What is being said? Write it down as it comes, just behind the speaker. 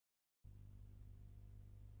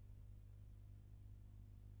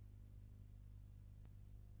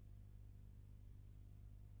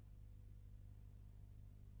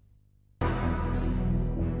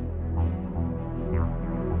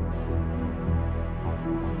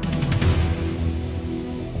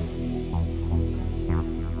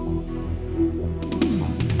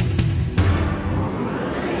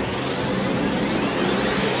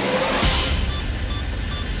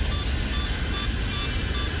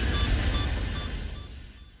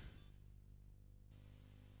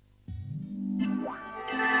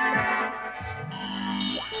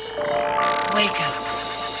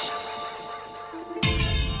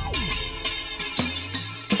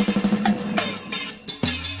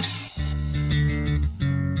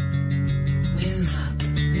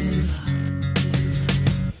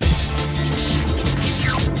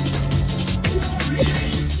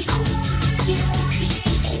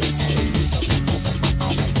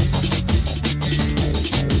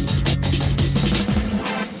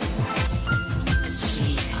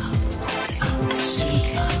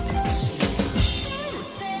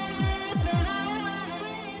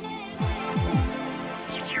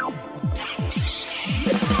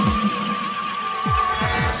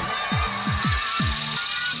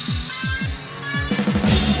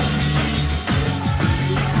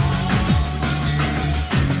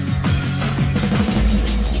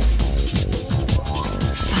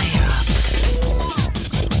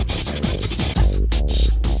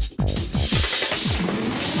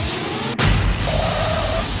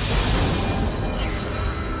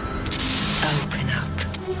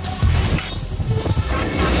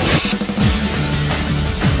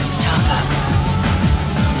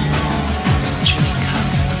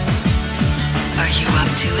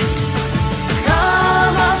To it.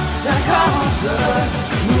 Come up to Carlsberg,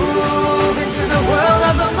 move into the world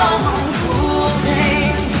of the long, cool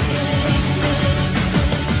day.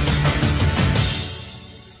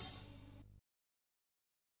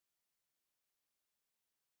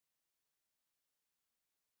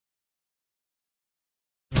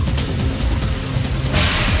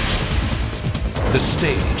 The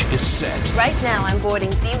stage is set. Right now, I'm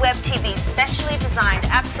boarding Z-Web TV's specially designed,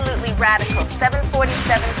 absolutely radical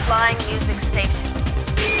 747 flying music station.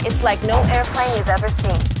 It's like no airplane you've ever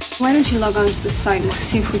seen. Why don't you log on to the site and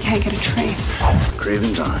see if we can't get a train?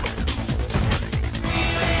 Craven's on.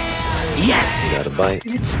 Yes! You got a bite?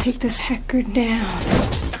 Let's take this hacker down.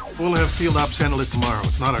 We'll have field ops handle it tomorrow.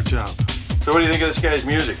 It's not our job. So what do you think of this guy's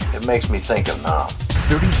music? It makes me think of now.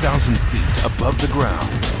 30,000 feet above the ground.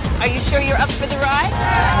 Are you sure you're up for the ride?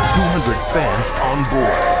 200 fans on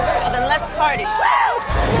board. Well, then let's party.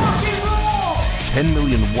 10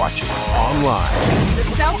 million watching online. The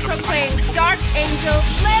self-proclaimed Dark Angel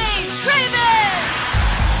Blaze Craven!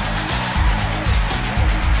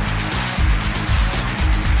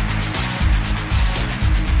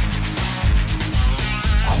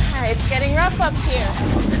 It's getting rough up here.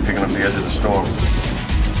 He's picking up the edge of the storm.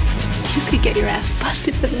 You could get your ass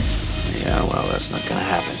busted for this. Yeah, well, that's not gonna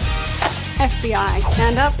happen. FBI,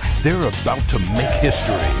 stand up. They're about to make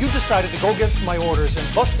history. You decided to go against my orders and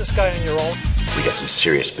bust this guy on your own. We got some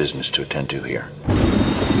serious business to attend to here.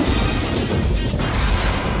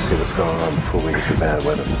 See what's going on before we get to bad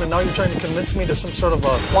weather. And now you're trying to convince me there's some sort of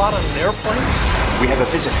a plot on an airplane? We have a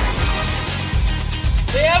visitor.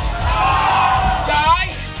 Live!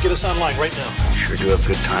 Die! Get us online right now. Sure do have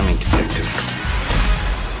good timing, detective.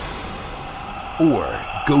 Or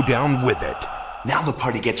go down with it. Now the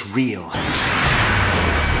party gets real.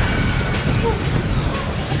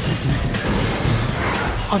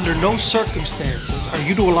 Under no circumstances are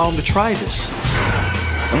you to allow him to try this.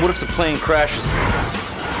 And what if the plane crashes?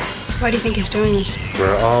 Why do you think he's doing this?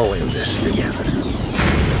 We're all in this together.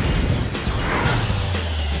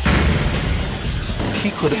 He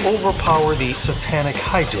could overpower the satanic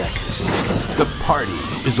hijackers. The party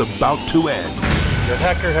is about to end. Your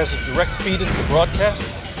hacker has a direct feed into the broadcast.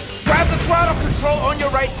 Grab the throttle control on your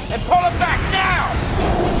right and pull it back now!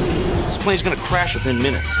 This plane's gonna crash within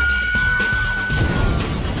minutes.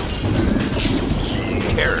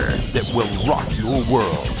 Terror that will rock your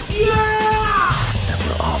world. Yeah! And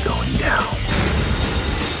we're all going down.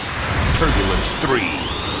 Turbulence 3,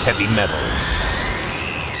 Heavy Metal.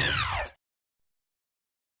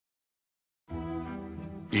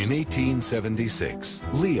 In 1876,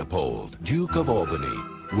 Leopold, Duke of Albany,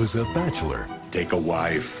 was a bachelor. Take a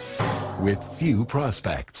wife. With few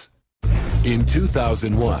prospects. In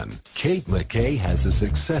 2001, Kate McKay has a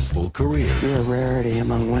successful career. You're a rarity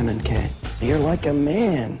among women, Kate. You're like a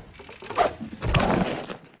man.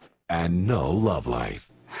 And no love life.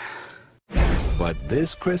 But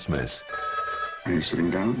this Christmas... Are you sitting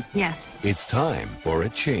down? Yes. It's time for a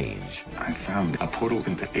change. I found a portal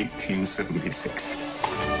into 1876.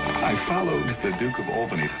 I followed the Duke of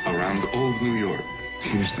Albany around old New York.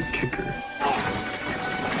 Here's the kicker.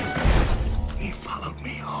 He followed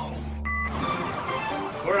me home.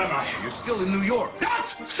 Where am I? You're still in New York.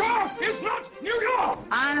 That, sir, is not New York!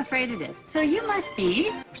 I'm afraid it is. So you must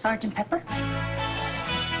be Sergeant Pepper?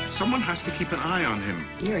 Someone has to keep an eye on him.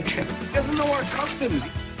 You're a trip. He doesn't know our customs.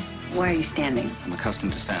 Why are you standing? I'm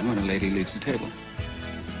accustomed to stand when a lady leaves the table.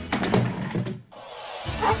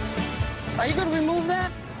 Are you going to remove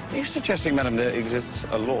that? Are you suggesting, madam, there exists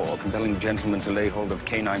a law compelling gentlemen to lay hold of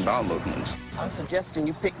canine bowel movements? I'm suggesting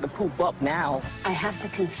you pick the poop up now. I have to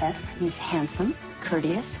confess, he's handsome,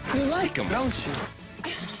 courteous. You like him, don't you?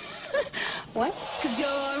 What?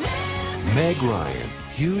 Meg Ryan,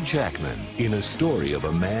 Hugh Jackman, in a story of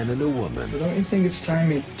a man and a woman. Don't you think it's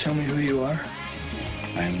time you tell me who you are?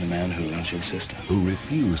 I am the man who loves your sister. Who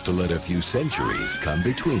refused to let a few centuries come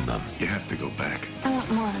between them. You have to go back. I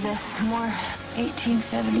want more of this, more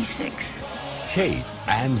 1876. Kate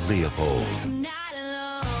and Leopold.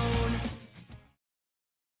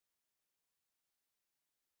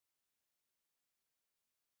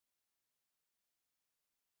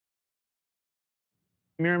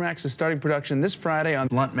 Miramax is starting production this Friday on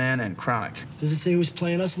Blunt Man and Chronic. Does it say who's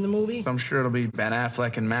playing us in the movie? I'm sure it'll be Ben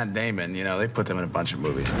Affleck and Matt Damon. You know, they put them in a bunch of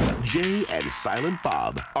movies. Jay and Silent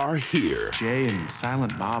Bob are here. Jay and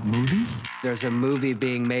Silent Bob movie? There's a movie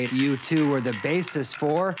being made you two were the basis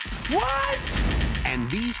for. What? And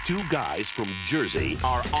these two guys from Jersey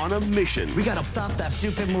are on a mission. We gotta stop that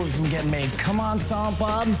stupid movie from getting made. Come on, Silent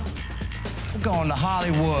Bob. We're going to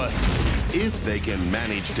Hollywood. If they can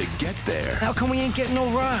manage to get there. How come we ain't getting no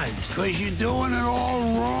rides? Because you're doing it all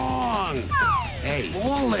wrong. Hey,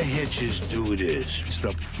 all the hitches do this. It's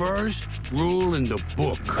the first rule in the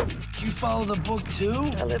book. Do you follow the book, too?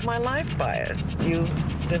 I live my life by it. You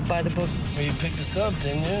live by the book? Well, you picked us up,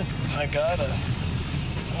 didn't you? I gotta.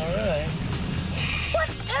 All right. What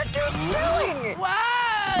are you doing?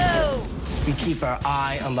 Whoa! We keep our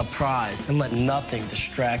eye on the prize and let nothing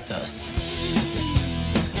distract us.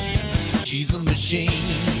 She's a machine,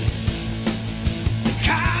 the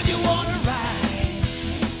kind you wanna ride,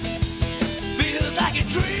 feels like a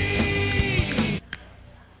dream.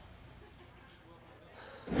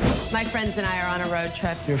 My friends and I are on a road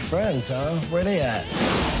trip. Your friends, huh? Where they at?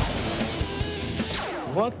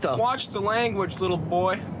 What the? Watch the language, little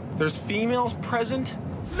boy. There's females present?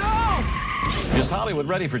 No! Is Hollywood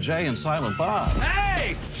ready for Jay and Silent Bob?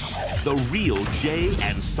 Hey! The real Jay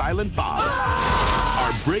and Silent Bob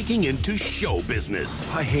are breaking into show business.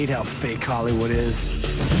 I hate how fake Hollywood is.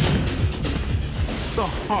 The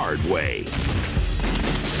hard way.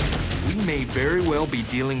 We may very well be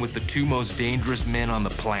dealing with the two most dangerous men on the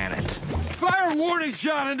planet. Fire a warning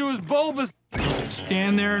shot into his bulbous.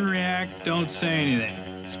 Stand there and react. Don't say anything,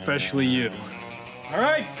 especially you. All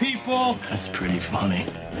right, people. That's pretty funny.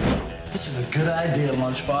 This was a good idea,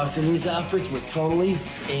 Lunchbox, and these outfits were totally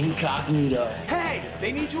incognito. Hey,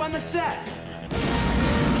 they need you on the set.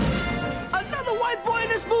 Another white boy in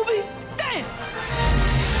this movie? Damn!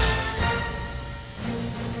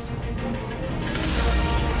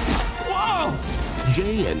 Whoa!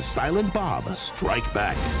 Jay and Silent Bob strike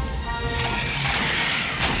back.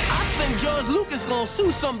 I think George Lucas gonna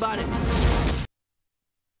sue somebody.